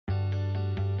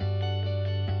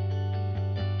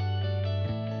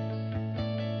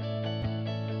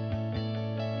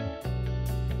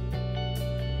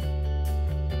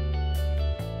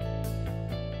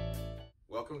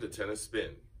Welcome to Tennis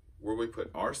Spin, where we put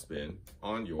our spin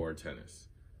on your tennis.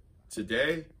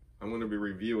 Today, I'm going to be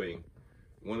reviewing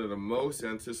one of the most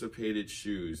anticipated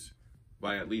shoes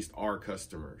by at least our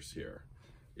customers here.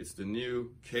 It's the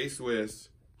new K-Swiss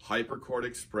Hypercourt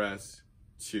Express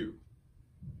 2.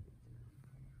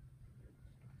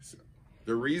 So,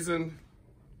 the reason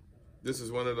this is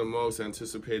one of the most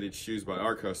anticipated shoes by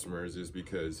our customers is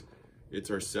because it's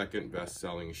our second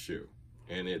best-selling shoe,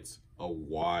 and it's a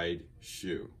wide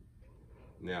shoe.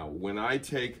 Now, when I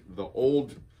take the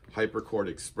old Hypercourt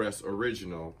Express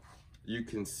Original, you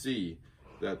can see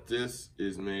that this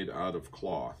is made out of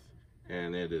cloth,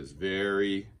 and it is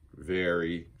very,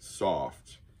 very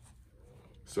soft.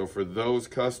 So for those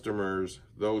customers,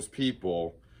 those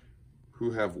people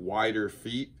who have wider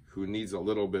feet, who needs a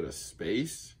little bit of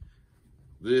space,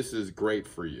 this is great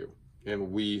for you.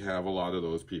 And we have a lot of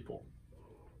those people.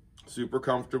 Super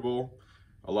comfortable.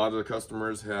 A lot of the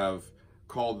customers have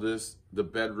called this the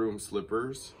bedroom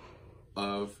slippers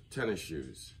of tennis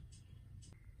shoes.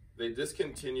 They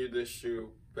discontinued this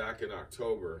shoe back in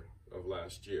October of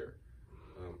last year.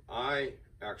 I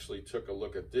actually took a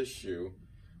look at this shoe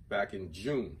back in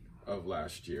June of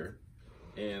last year,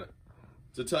 and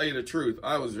to tell you the truth,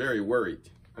 I was very worried.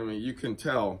 I mean, you can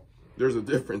tell there's a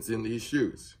difference in these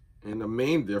shoes, and the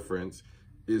main difference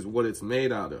is what it's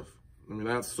made out of. I mean,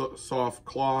 that's soft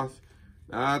cloth,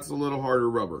 that's a little harder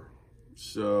rubber.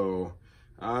 So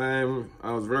I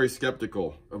was very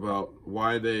skeptical about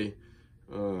why they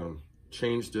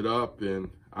changed it up, and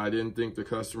I didn't think the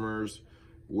customers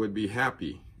would be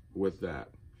happy with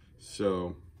that.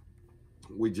 So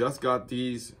we just got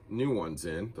these new ones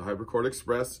in, the Hypercourt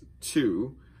Express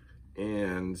 2,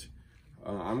 and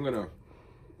I'm gonna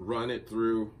run it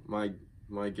through my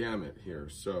gamut here.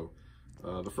 So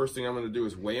the first thing I'm gonna do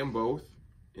is weigh them both,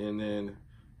 and then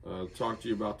talk to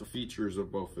you about the features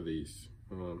of both of these.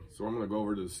 So I'm gonna go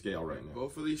over to the scale right now.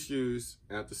 Both of these shoes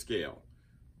at the scale.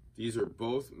 These are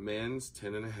both men's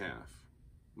 10.5,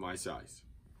 my size.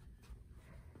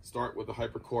 Start with the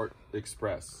Hypercourt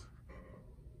Express.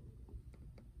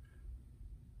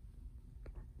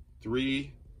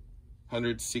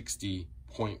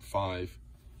 360.5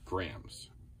 grams.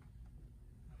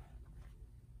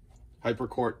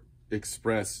 Hypercourt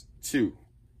Express 2.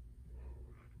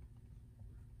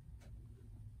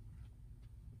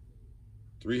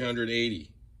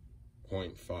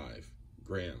 380.5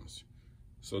 grams.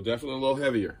 So definitely a little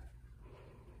heavier.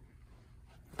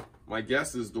 My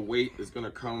guess is the weight is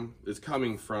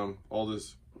coming from all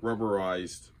this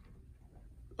rubberized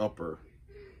upper.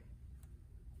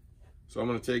 So I'm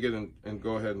gonna take it and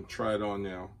go ahead and try it on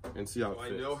now and see how it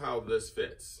fits. I know how this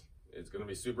fits. It's gonna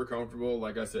be super comfortable.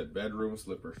 Like I said, bedroom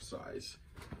slipper size.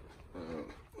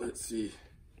 Let's see.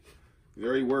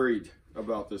 Very worried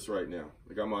about this right now.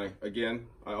 I got again,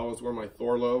 I always wear my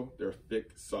Thorlo. They're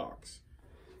thick socks.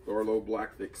 Thorlo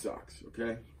black thick socks,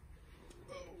 okay?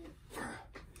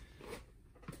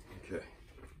 Okay.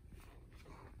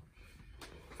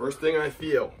 First thing I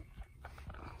feel,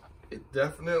 it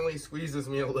definitely squeezes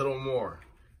me a little more.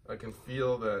 I can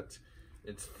feel that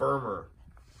it's firmer.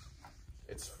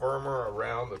 It's firmer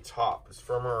around the top. It's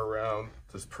firmer around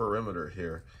this perimeter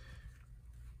here.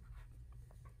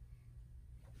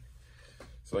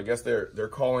 So I guess they're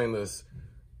calling this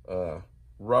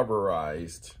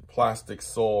rubberized plastic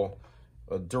sole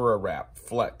Durawrap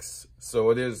Flex.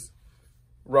 So it is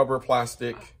rubber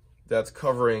plastic that's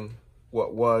covering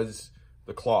what was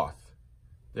the cloth,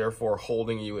 therefore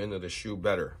holding you into the shoe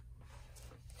better.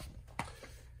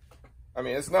 I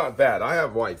mean, it's not bad. I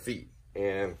have wide feet,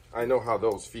 and I know how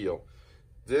those feel.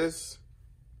 This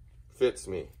fits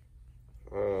me.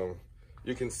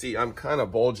 You can see I'm kind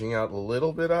of bulging out a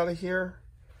little bit out of here.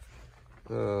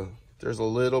 There's a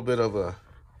little bit of a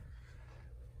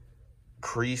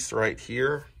crease right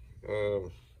here.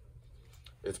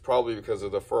 It's probably because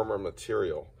of the firmer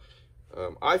material.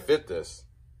 I fit this.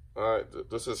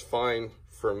 This is fine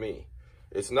for me.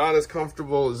 It's not as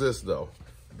comfortable as this though,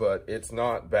 but it's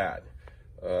not bad.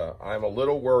 I'm a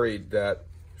little worried that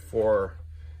for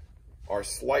our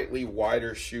slightly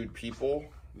wider shoed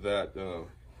people that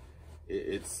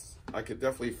I could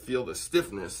definitely feel the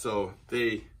stiffness, so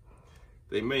they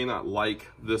may not like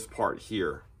this part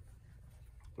here,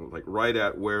 like right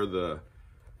at where the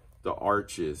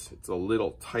arch is. It's a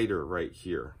little tighter right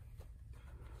here.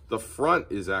 The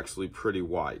front is actually pretty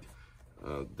wide.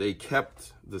 They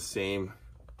kept the same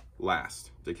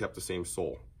last. They kept the same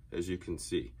sole, as you can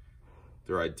see.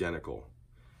 They're identical.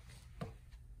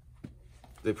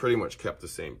 They pretty much kept the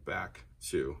same back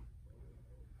too.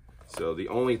 So the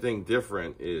only thing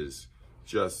different is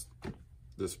just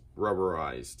this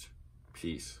rubberized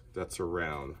piece that's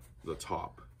around the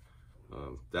top.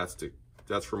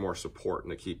 That's for more support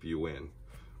and to keep you in.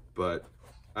 But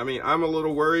I mean, I'm a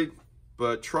little worried,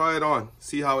 but try it on,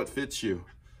 see how it fits you.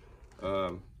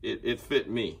 It fit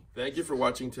me. Thank you for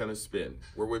watching Tennis Spin,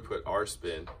 where we put our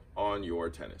spin on your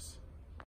tennis.